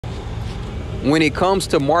When it comes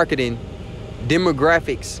to marketing,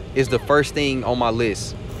 demographics is the first thing on my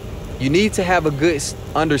list. You need to have a good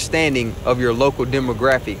understanding of your local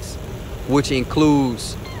demographics, which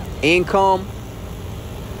includes income,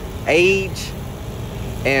 age,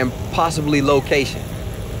 and possibly location.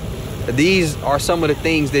 These are some of the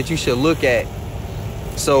things that you should look at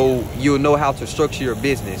so you'll know how to structure your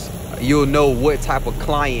business. You'll know what type of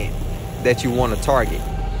client that you want to target,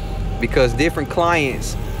 because different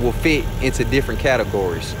clients will fit into different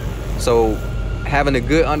categories. So having a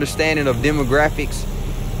good understanding of demographics,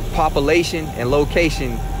 population, and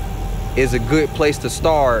location is a good place to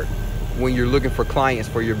start when you're looking for clients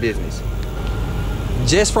for your business.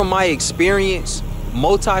 Just from my experience,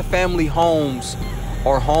 multifamily homes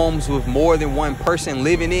or homes with more than one person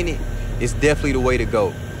living in it is definitely the way to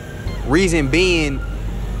go. Reason being,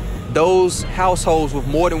 those households with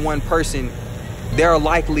more than one person, they're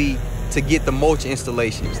likely to get the mulch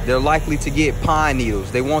installations. They're likely to get pine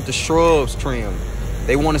needles. They want the shrubs trimmed.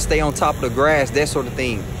 They want to stay on top of the grass, that sort of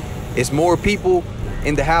thing. It's more people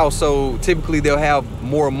in the house, so typically they'll have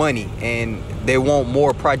more money and they want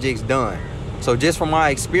more projects done. So just from my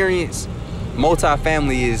experience,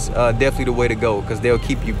 multifamily is definitely the way to go, because they'll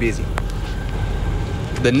keep you busy.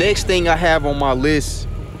 The next thing I have on my list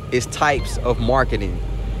is types of marketing.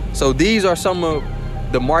 So these are some of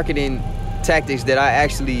the marketing tactics that I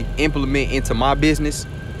actually implement into my business.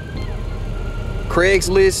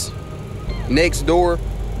 Craigslist, Nextdoor,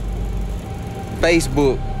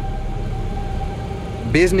 Facebook,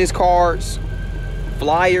 business cards,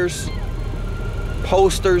 flyers,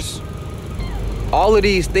 posters. All of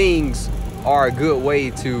these things are a good way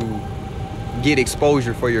to get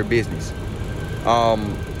exposure for your business.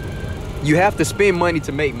 You have to spend money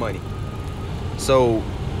to make money. So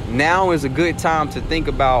now is a good time to think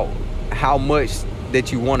about how much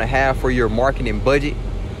that you want to have for your marketing budget,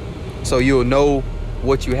 so you'll know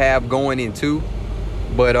what you have going into.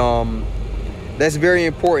 But that's very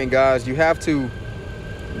important, guys. You have to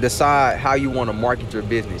decide how you want to market your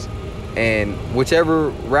business, and whichever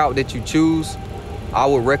route that you choose, I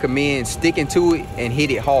would recommend sticking to it and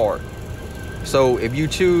hit it hard. So if you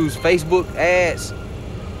choose Facebook ads,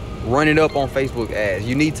 run it up on Facebook ads.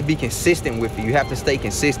 You need to be consistent with it. You have to stay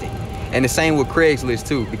consistent. And the same with Craigslist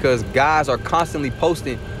too, because guys are constantly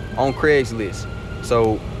posting on Craigslist.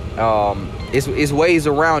 So it's ways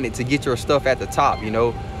around it to get your stuff at the top, you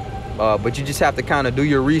know. But you just have to kind of do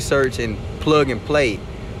your research and plug and play.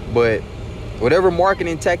 But whatever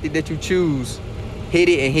marketing tactic that you choose, hit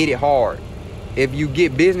it and hit it hard. If you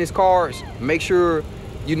get business cards, make sure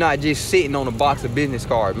you're not just sitting on a box of business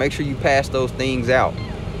cards. Make sure you pass those things out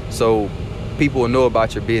so people will know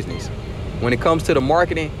about your business. When it comes to the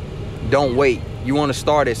marketing, don't wait. You want to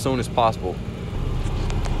start as soon as possible.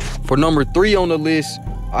 For number 3 on the list,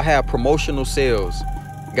 I have promotional sales.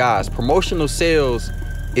 Guys, promotional sales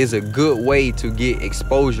is a good way to get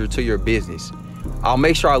exposure to your business. I'll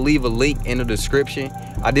make sure I leave a link in the description.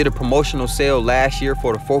 I did a promotional sale last year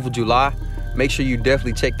for the 4th of July. Make sure you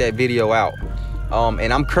definitely check that video out.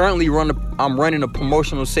 And I'm currently running a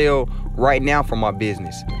promotional sale right now for my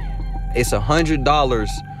business. It's $100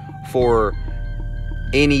 for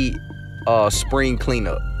any spring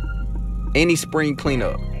cleanup. Any spring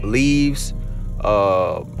cleanup, leaves,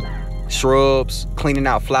 shrubs, cleaning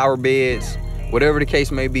out flower beds, whatever the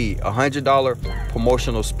case may be. $100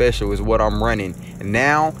 promotional special is what I'm running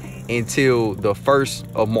now until the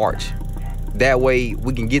 1st of March. That way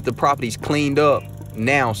we can get the properties cleaned up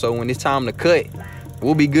now, so when it's time to cut,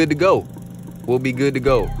 we'll be good to go. We'll be good to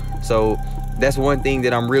go. So that's one thing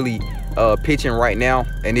that I'm really pitching right now,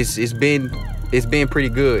 and it's been pretty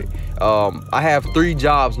good. I have 3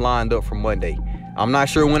 jobs lined up for Monday. I'm not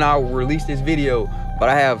sure when I'll release this video, but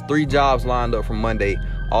I have 3 jobs lined up for Monday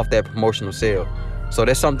off that promotional sale. So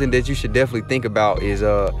that's something that you should definitely think about, is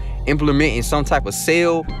implementing some type of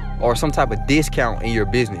sale or some type of discount in your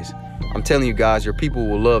business. I'm telling you guys, your people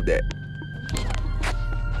will love that.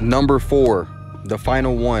 Number 4, the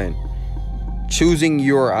final one, choosing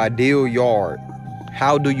your ideal yard.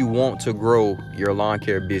 How do you want to grow your lawn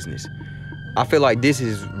care business? I feel like this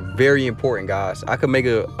is very important, guys. I could make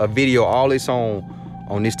a video all this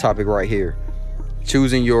on this topic right here,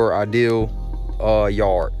 choosing your ideal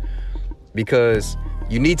yard, because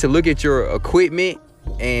you need to look at your equipment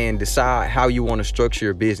and decide how you want to structure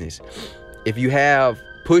your business. If you have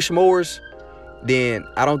push mowers, then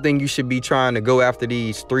I don't think you should be trying to go after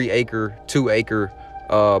these 3-acre, 2-acre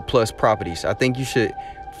plus properties. I think you should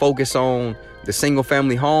focus on the single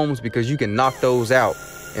family homes, because you can knock those out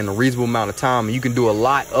in a reasonable amount of time, and you can do a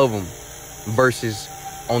lot of them versus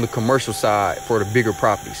on the commercial side for the bigger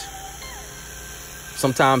properties.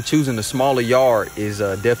 sometimes choosing a smaller yard is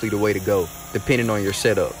definitely the way to go, depending on your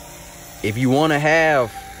setup. If you want to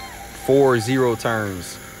have 4 0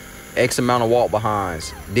 turns, X amount of walk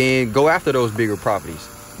behinds, then go after those bigger properties.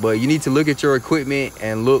 But you need to look at your equipment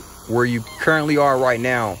and look where you currently are right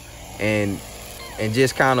now, and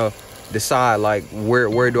just kind of decide, like,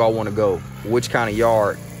 where do I want to go? Which kind of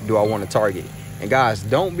yard do I want to target? And guys,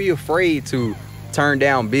 don't be afraid to turn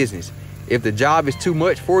down business. If the job is too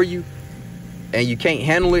much for you and you can't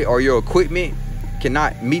handle it, or your equipment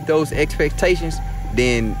cannot meet those expectations,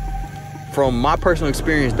 then from my personal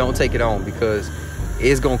experience, don't take it on, because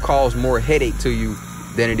it's gonna cause more headache to you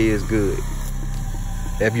than it is good.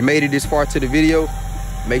 If you made it this far to the video,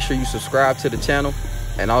 make sure you subscribe to the channel,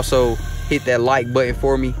 and also hit that like button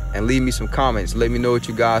for me and leave me some comments. Let me know what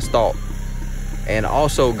you guys thought. And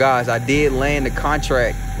also, guys, I did land the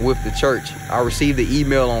contract with the church. I received the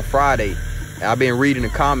email on Friday. I've been reading the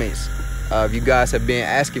comments. You guys have been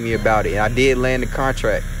asking me about it, and I did land the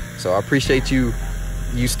contract. So I appreciate you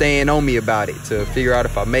staying on me about it to figure out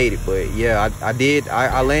if I made it. But yeah, I did.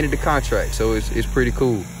 I landed the contract, so it's pretty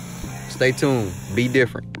cool. Stay tuned. Be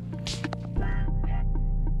different.